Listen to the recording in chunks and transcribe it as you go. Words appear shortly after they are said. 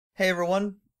Hey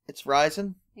everyone, it's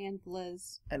Ryzen, And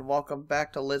Liz. and welcome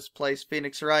back to Liz Plays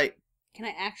Phoenix Wright. Can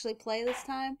I actually play this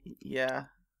time? Yeah.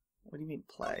 What do you mean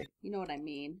play? You know what I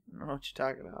mean. I don't know what you're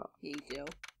talking about. Yeah, you do.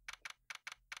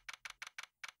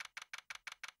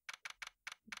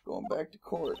 Going back to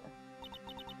court.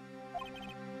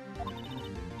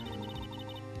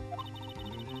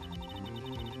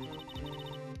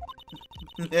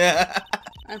 Yeah.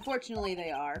 Unfortunately, they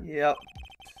are. Yep.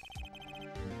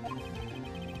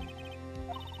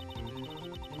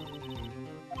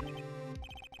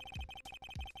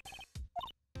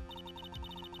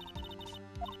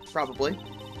 Probably.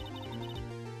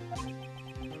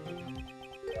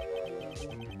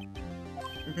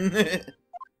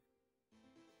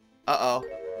 Uh-oh.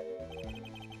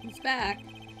 He's back.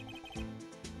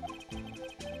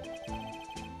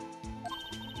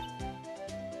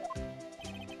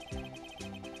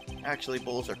 Actually,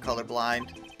 bulls are colorblind.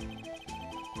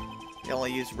 They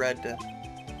only use red to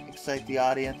excite the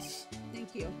audience.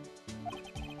 Thank you.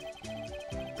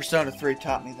 Persona 3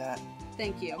 taught me that.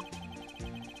 Thank you.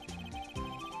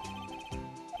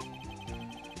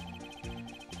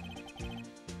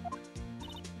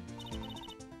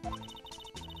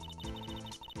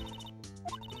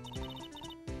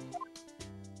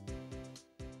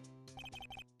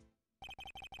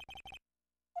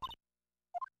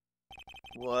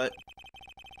 What?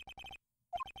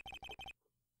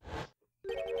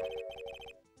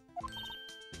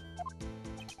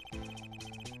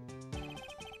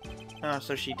 Oh,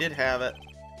 so she did have it.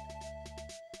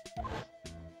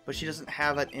 But she doesn't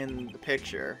have it in the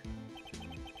picture.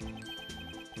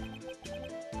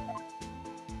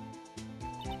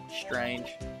 Strange.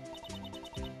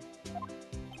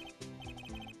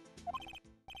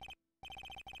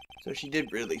 So she did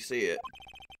really see it.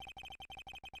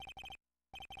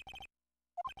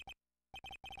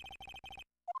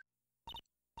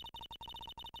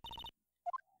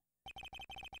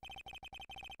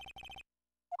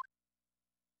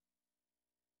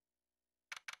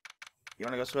 You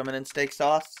wanna go swimming in steak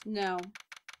sauce? No.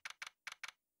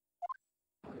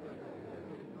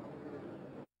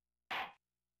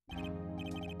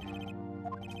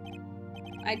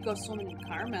 I'd go swimming in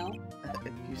Carmel.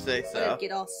 If you say But so. it'd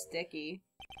get all sticky.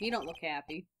 You don't look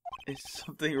happy. Is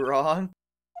something wrong?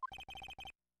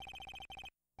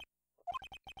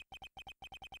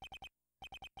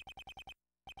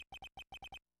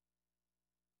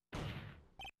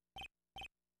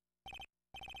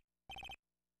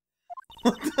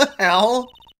 What the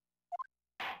hell?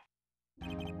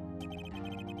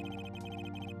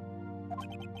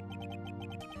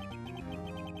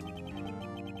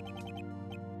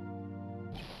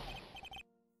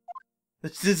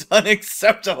 This is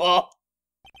unacceptable.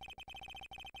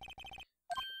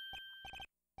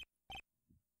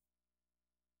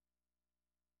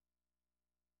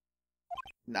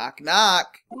 Knock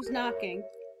knock. Who's knocking?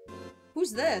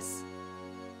 Who's this?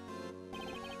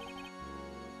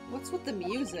 What's with the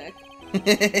music?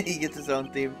 He gets his own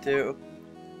theme too.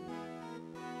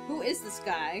 Who is this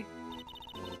guy?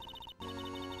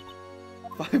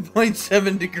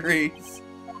 5.7 degrees.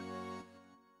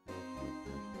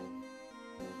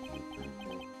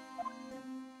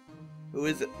 Who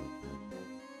is it?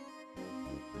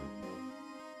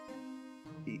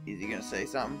 Is he gonna say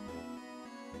something?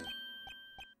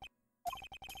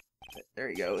 There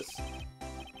he goes.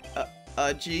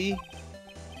 G?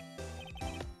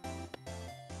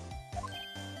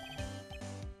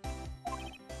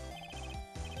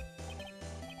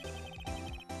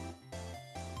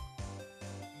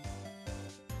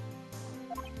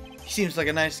 He seems like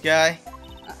a nice guy.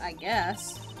 I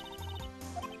guess.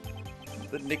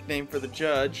 The nickname for the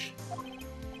judge.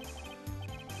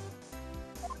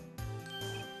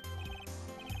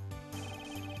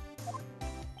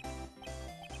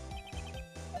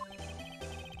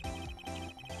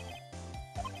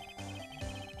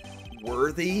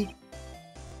 Worthy?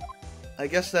 I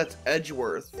guess that's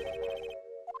Edgeworth.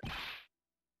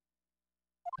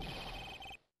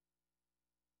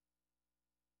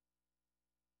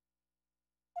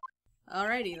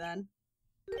 Alrighty then.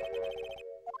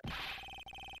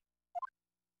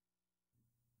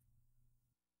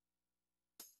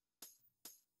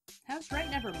 How's Wright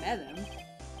never met him?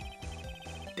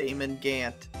 Damon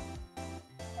Gant.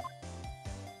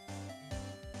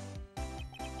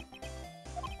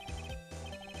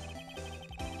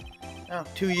 Oh,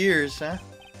 2 years, huh?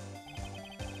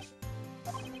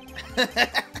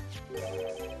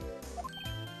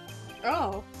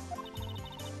 Oh.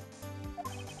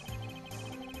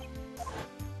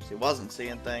 She wasn't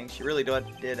seeing things. She really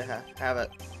did have it.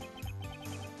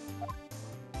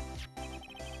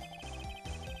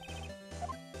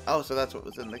 Oh, so that's what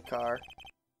was in the car.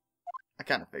 I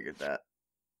kind of figured that.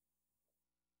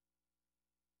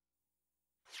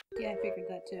 Yeah, I figured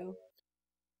that too.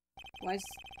 Why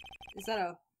is that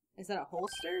a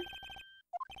holster?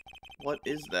 What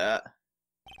is that?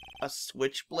 A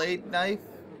switchblade knife?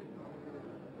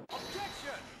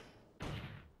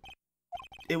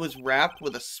 It was wrapped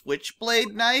with a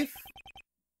switchblade knife?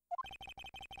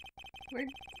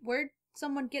 Where'd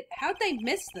someone get? How'd they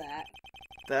miss that?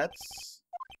 That's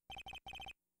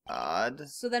odd.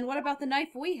 So then what about the knife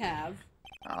we have?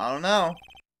 I don't know.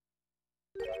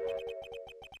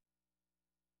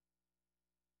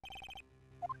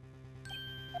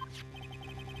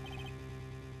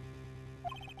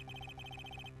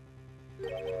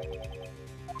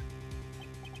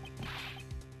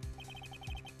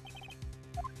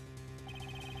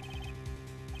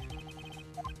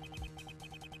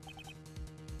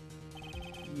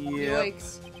 Yep.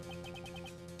 Yikes.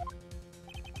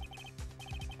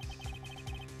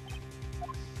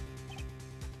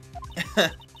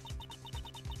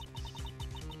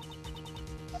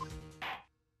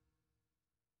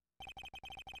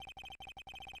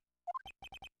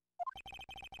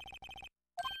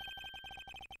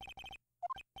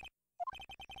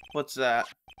 What's that?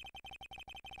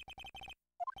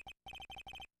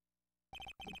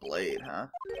 Blade, huh?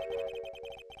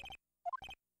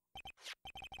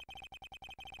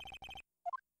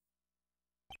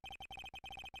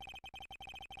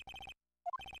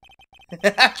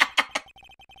 I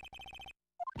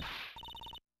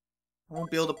won't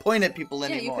be able to point at people Yeah,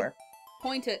 you anymore. could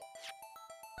point it.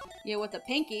 Yeah, with the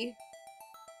pinky.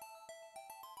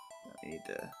 You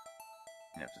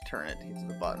have to turn it to get to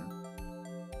the button.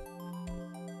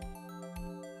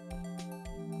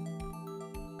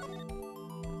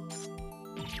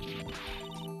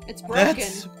 It's broken.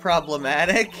 That's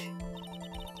problematic.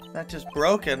 Not just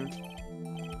broken.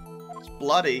 It's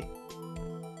bloody.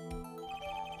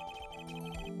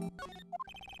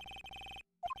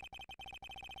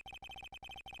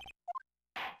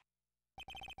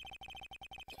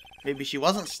 Maybe she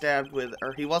wasn't stabbed with,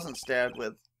 or he wasn't stabbed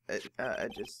with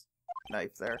Edge's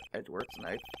knife there. Edgeworth's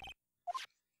knife.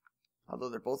 Although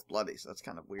they're both bloody, so that's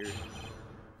kind of weird.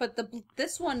 But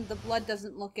this one, the blood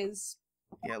doesn't look as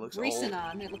Yeah, it looks recent old.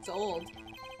 on. It looks old.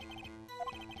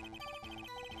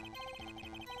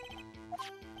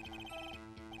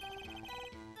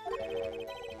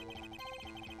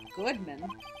 Goodman.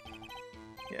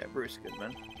 Yeah, Bruce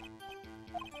Goodman.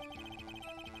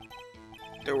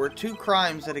 There were two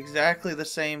crimes at exactly the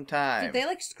same time. Did they,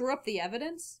 like, screw up the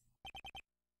evidence?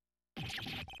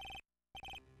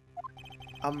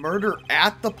 A murder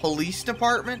at the police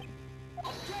department?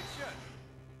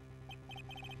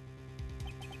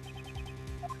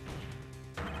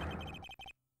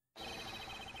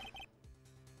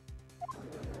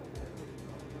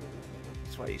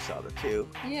 That's why you saw the two.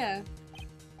 Yeah.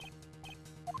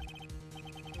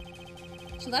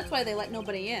 So that's why they let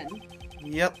nobody in.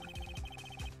 Yep.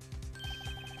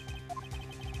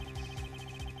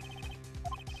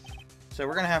 So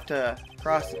we're gonna have to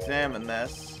cross-examine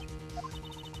this.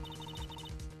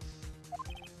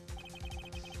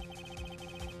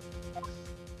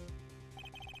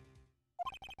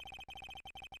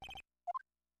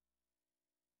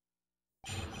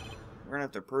 We're gonna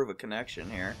have to prove a connection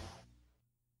here.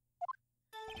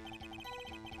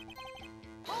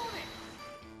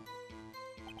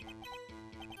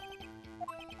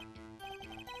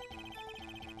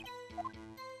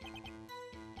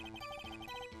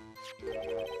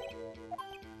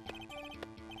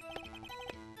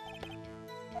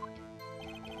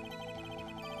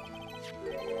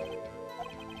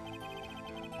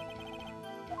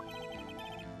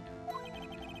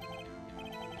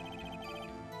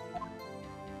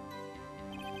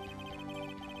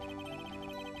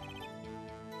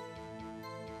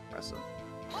 Press them.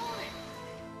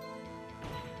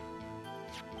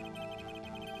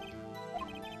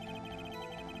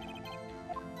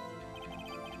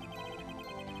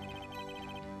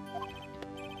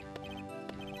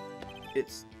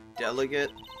 It's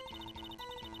delegate.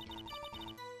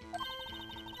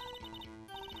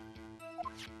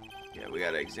 Yeah, we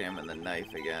gotta examine the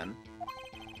knife again.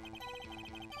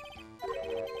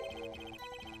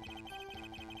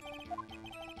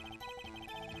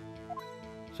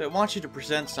 So it wants you to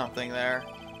present something there.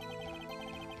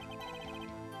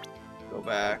 Go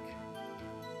back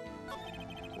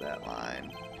to that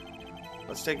line.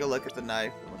 Let's take a look at the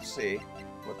knife and let's see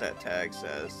what that tag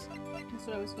says. That's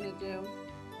what I was gonna do.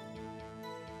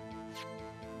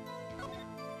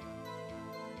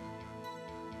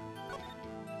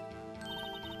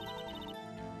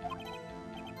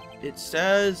 It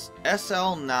says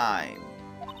SL9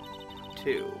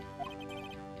 2.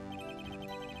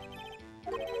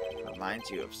 Reminds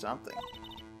you of something.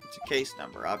 It's a case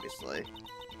number, obviously.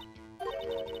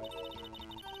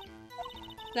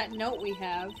 That note we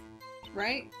have,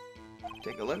 right?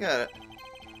 Take a look at it.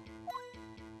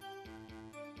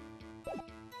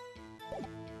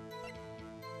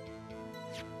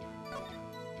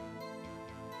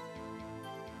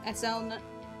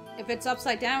 If it's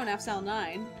upside down,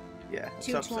 SL9. Yeah.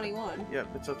 221. Yep,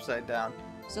 it's upside down.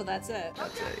 So that's it.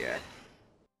 That's it, yeah.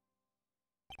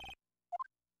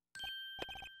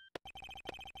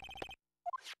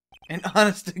 An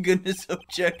honest to goodness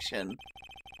objection.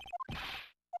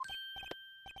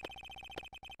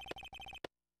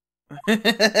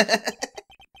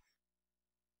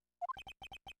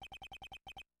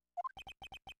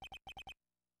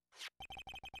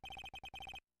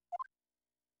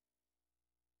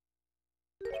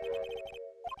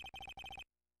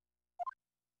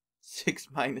 Six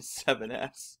minus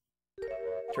 7s.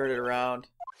 Turn it around.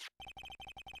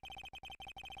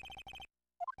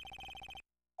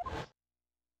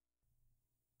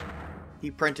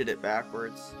 He printed it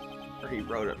backwards. Or he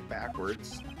wrote it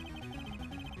backwards.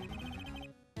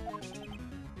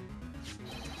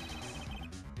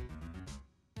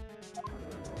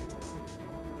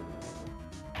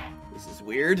 This is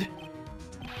weird.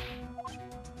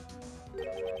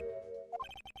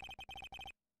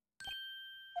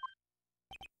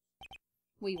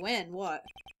 We win, what?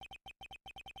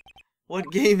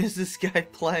 What game is this guy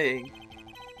playing?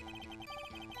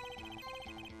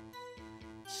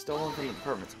 Stolen from the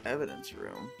department's evidence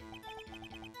room.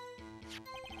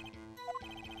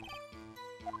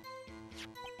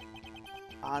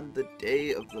 On the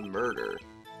day of the murder.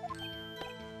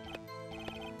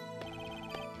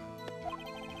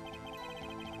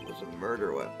 It was a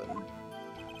murder weapon.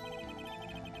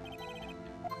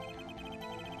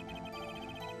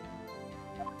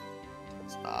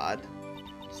 That's odd,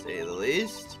 to say the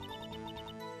least.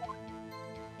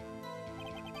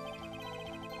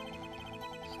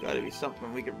 There's gotta be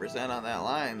something we can present on that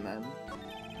line, then.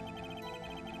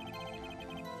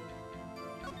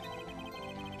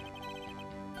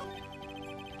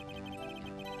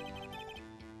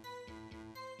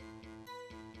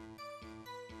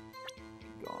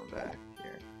 Going back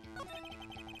here.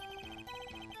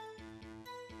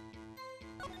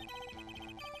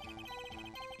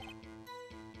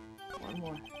 One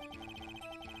more.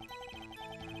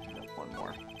 Nope, one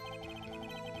more.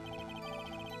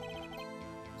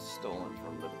 Stolen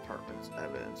from the department's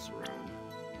evidence room.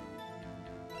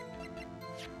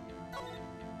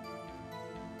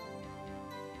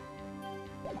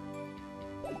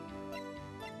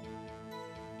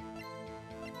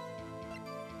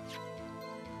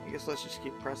 I guess let's just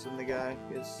keep pressing the guy,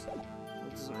 because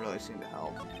it doesn't really seem to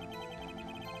help.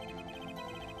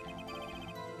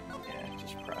 Yeah,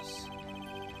 just press.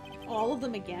 All of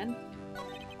them again?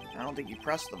 I don't think you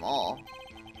pressed them all.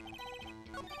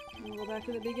 We'll go back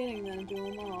to the beginning then and do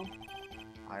them all.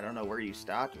 I don't know where you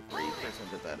stopped before you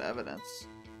presented that evidence.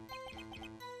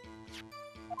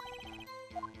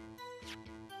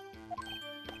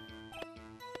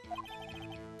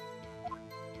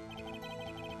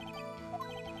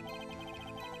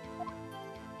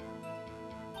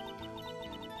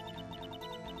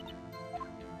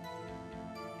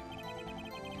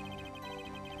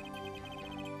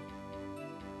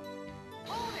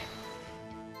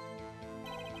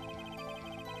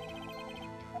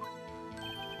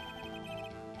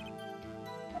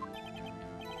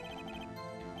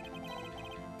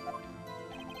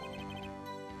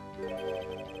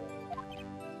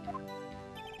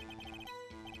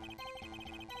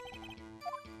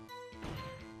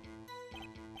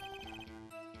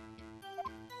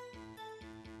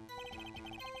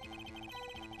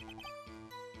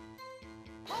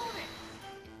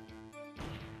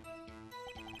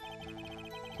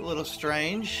 It's a little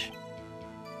strange.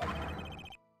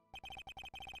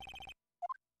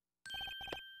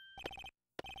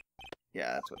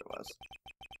 Yeah, that's what it was.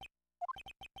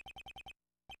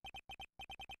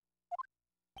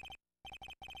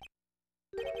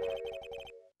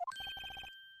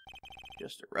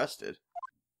 Just arrested.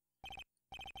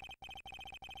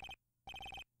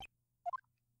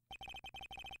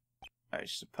 I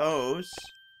suppose.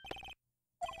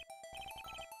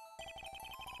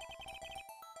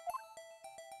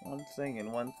 One thing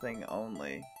and one thing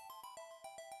only.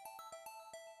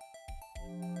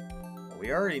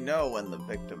 We already know when the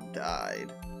victim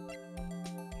died.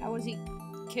 How was he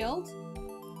killed?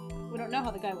 We don't know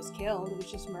how the guy was killed. It was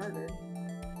just murdered.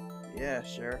 Yeah,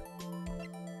 sure.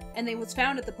 And they was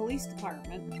found at the police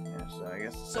department. Yeah, so I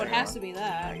guess. So it has to be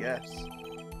that. I guess.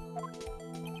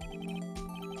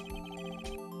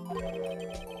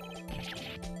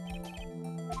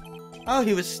 Oh,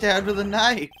 he was stabbed with a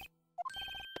knife.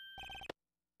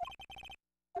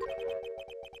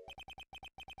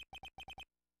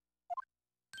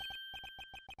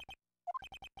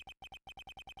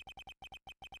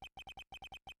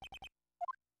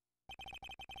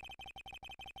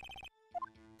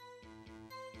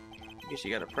 I guess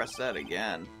you gotta press that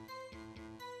again.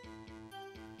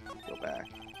 Go back.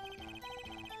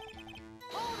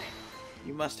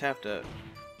 You must have to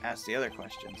ask the other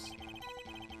questions.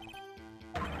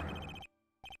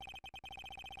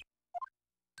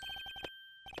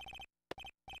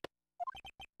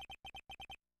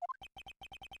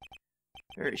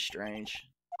 Very strange.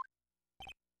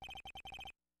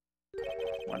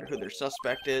 Wonder who their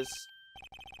suspect is.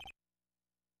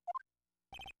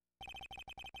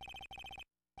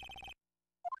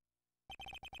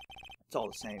 It's all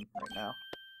the same right now.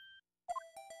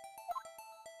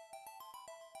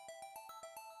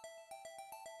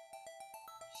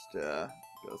 Just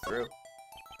go through.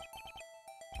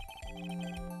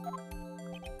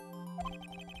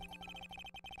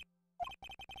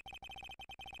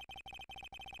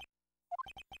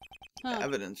 Huh.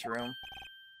 Evidence room.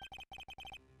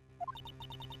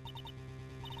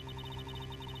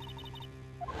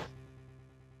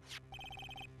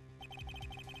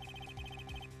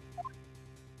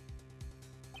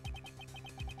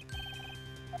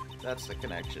 That's the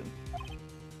connection.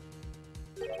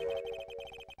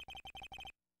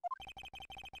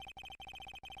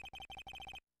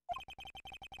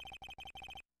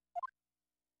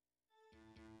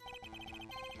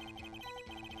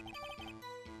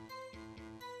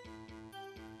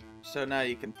 So now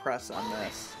you can press on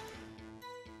this.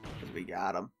 Because we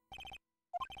got him.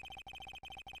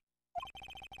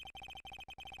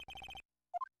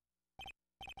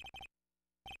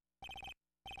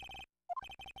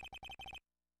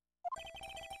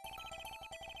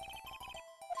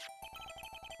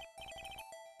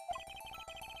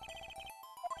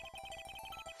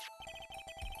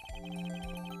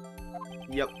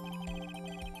 Yep.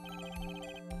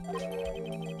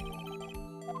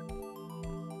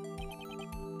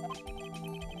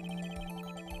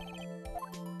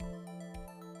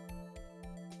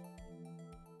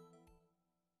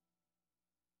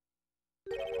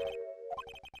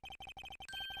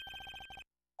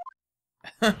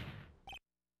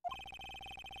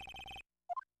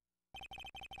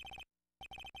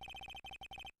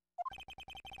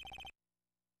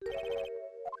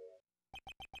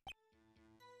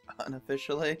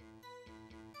 Unofficially?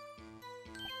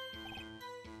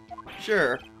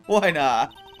 Sure, why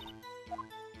not?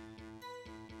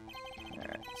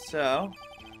 Alright, so...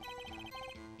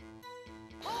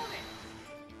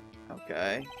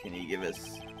 Okay, can you give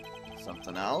us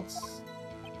something else?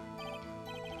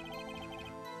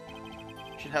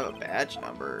 Should have a badge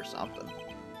number or something.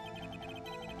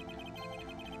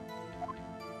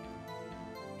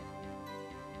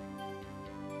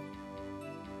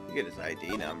 You get his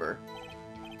ID number.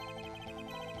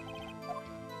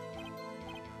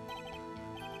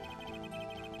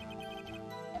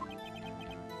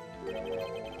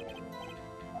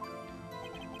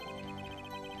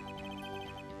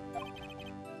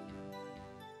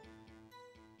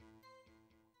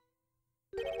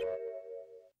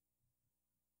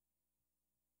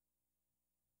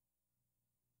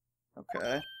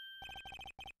 Okay.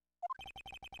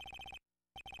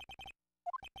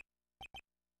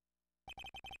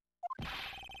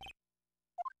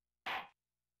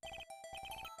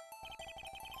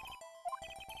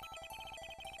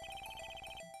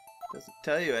 Doesn't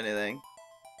tell you anything.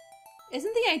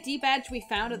 Isn't the ID badge we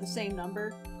found at the same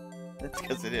number? That's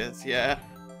because it is, yeah.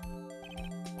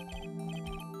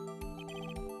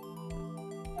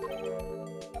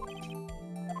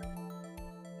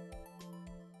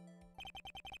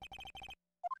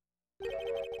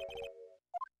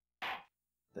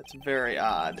 That's very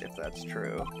odd if that's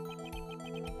true.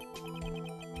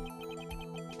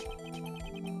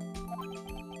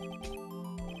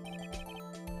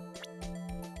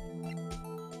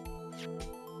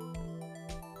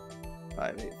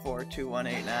 Five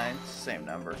 842-189, same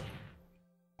number.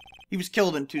 He was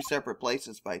killed in two separate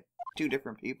places by two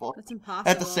different people That's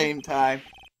impossible. at the same time.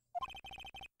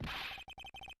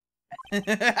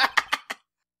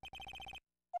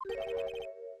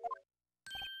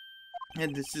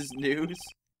 And this is news?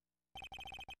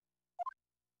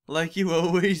 Like you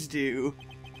always do.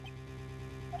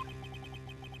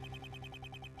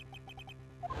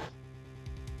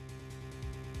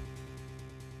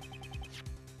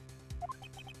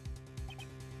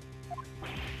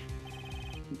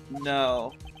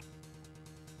 No.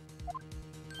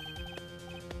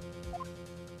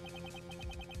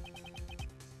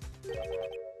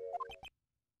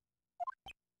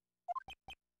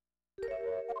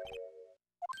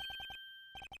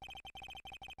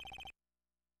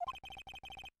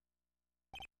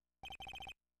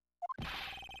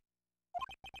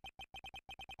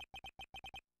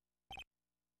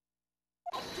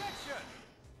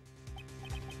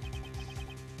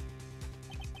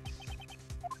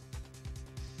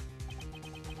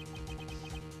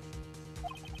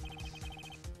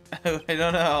 I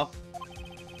don't know.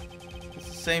 It's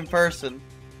the same person.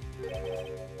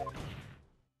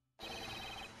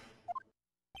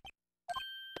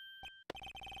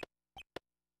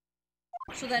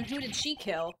 So then who did she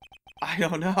kill? I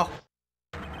don't know.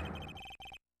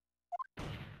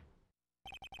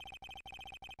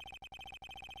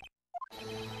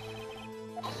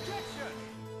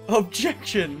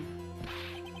 Objection!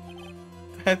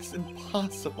 That's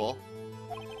impossible.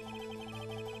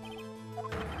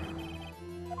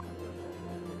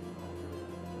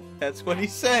 That's what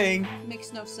he's saying.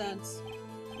 Makes no sense.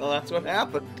 Well, that's what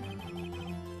happened.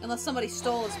 Unless somebody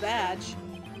stole his badge.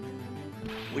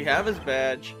 We have his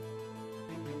badge.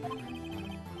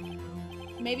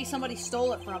 Maybe somebody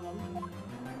stole it from him.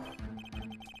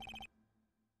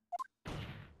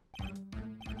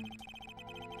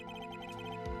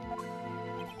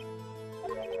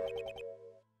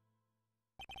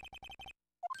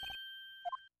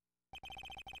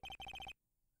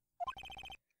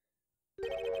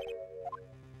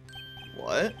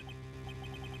 What?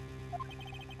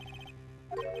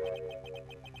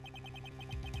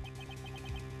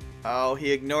 Oh,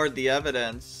 he ignored the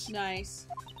evidence. Nice.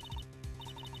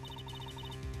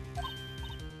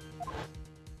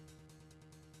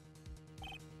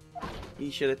 He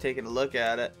should have taken a look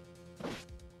at it.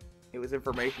 It was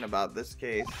information about this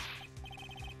case.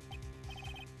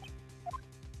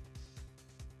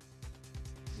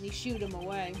 And he shooed him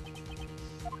away.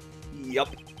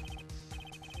 Yup.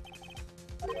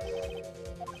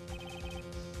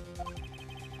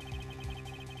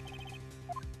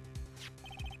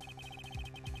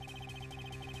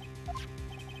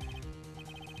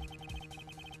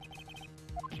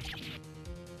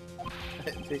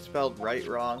 They spelled right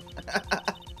wrong.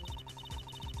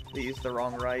 They used the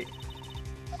wrong right.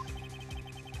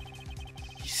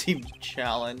 He seemed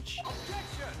challenged.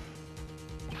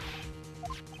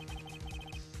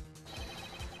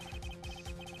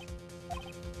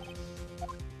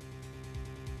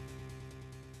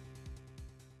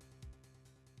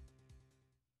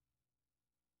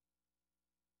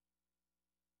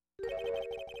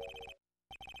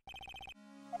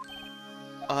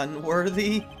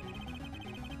 Unworthy?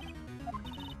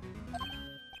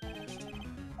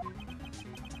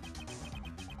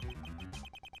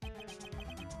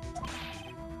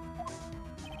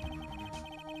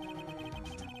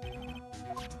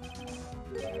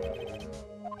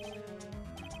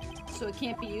 So it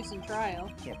can't be used in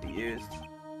trial. Can't be used.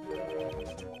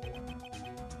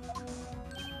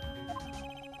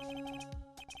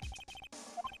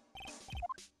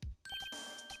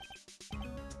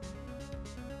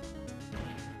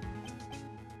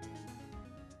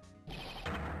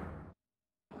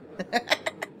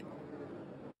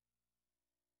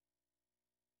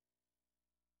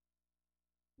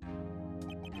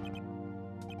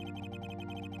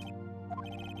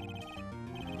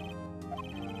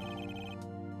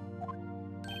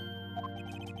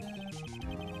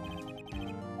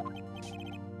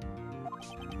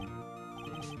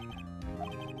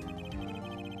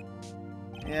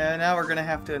 Yeah, now we're gonna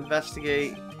have to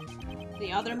investigate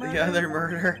The other murder? the other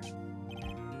murder.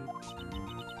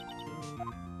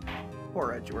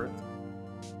 Poor Edgeworth.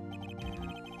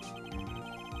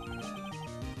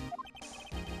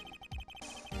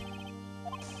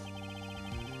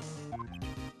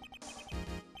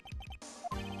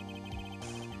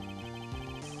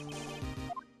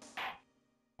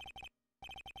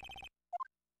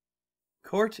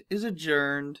 Court is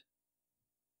adjourned.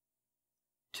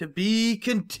 To be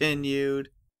continued.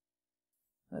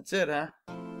 That's it, huh?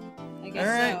 I guess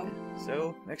Alright.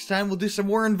 So, next time we'll do some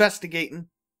more investigating.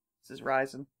 This is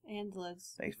Ryzen. so. And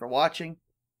Liz. Thanks for watching.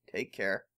 Take care.